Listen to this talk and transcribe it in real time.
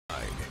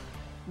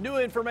New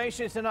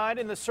information tonight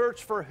in the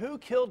search for who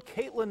killed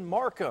Katelyn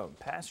Markham.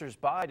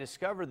 Passers-by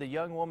discovered the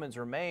young woman's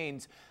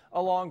remains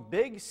along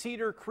Big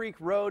Cedar Creek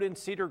Road in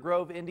Cedar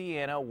Grove,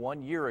 Indiana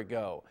 1 year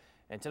ago.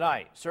 And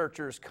tonight,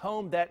 searchers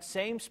combed that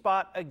same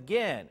spot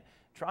again,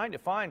 trying to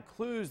find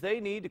clues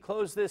they need to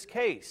close this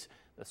case.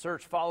 The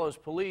search follows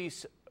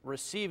police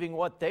receiving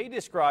what they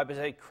describe as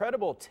a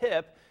credible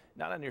tip.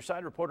 Not On Your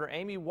Side reporter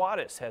Amy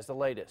Wattis has the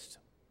latest.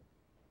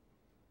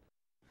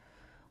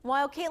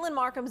 While Kateylyn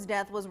Markham's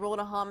death was ruled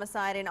a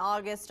homicide in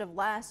August of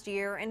last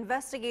year,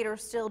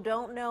 investigators still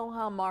don't know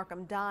how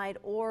Markham died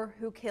or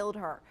who killed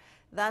her.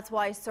 That's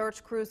why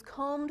search crews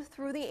combed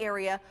through the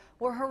area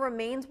where her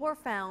remains were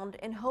found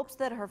in hopes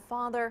that her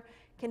father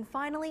can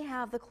finally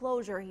have the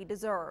closure he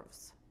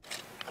deserves.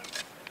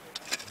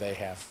 They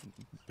have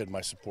been my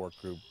support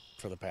group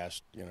for the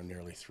past,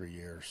 nearly 3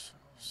 years.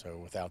 So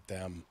without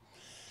them,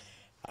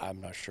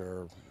 I'm not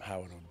sure how I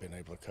would have been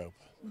able to cope.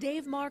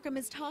 Dave Markham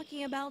is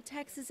talking about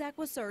Texas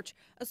EquiSearch,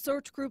 a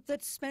search group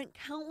that spent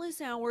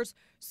countless hours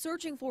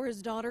searching for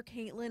his daughter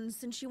Kateylyn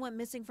since she went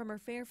missing from her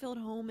Fairfield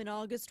home in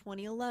August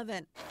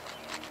 2011.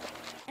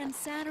 And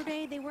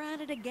Saturday, they were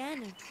at it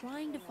again,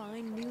 trying to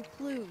find new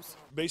clues.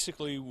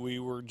 Basically, we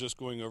were just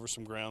going over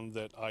some ground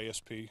that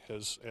ISP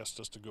has asked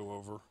us to go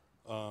over,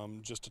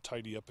 just to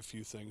tidy up a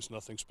few things,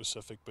 nothing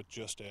specific, but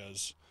just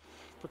as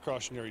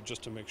precautionary,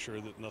 just to make sure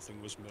that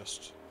nothing was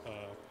missed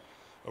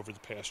over the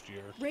past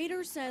year.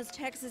 Rader says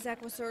Texas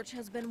EquiSearch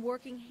has been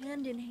working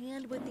hand in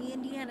hand with the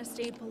Indiana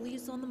State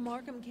Police on the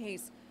Markham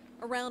case.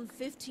 Around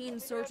 15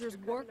 searchers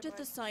worked at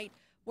the site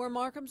where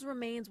Markham's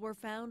remains were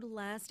found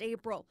last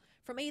April,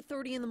 from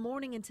 8:30 in the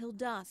morning until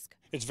dusk.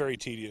 It's very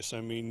tedious.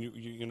 I mean,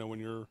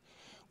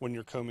 when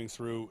you're combing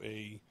through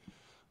a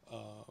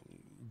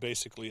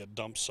basically a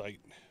dump site,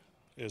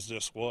 as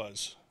this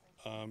was,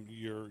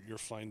 you're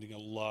finding a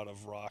lot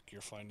of rock,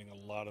 you're finding a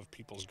lot of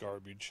people's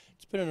garbage.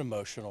 It's been an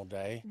emotional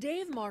day.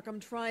 Dave Markham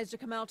tries to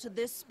come out to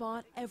this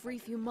spot every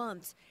few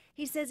months.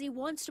 He says he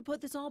wants to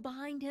put this all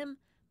behind him,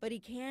 but he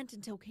can't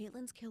until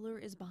Katelyn's killer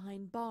is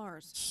behind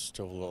bars.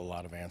 Still a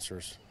lot of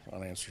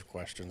unanswered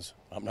questions.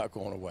 I'm not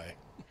going away.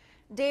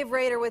 Dave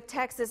Rader with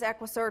Texas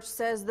EquiSearch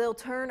says they'll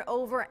turn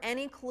over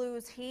any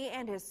clues he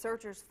and his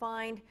searchers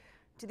find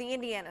to the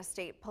Indiana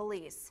State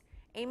Police.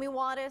 Amy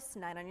Wattis,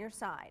 9 on Your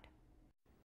Side.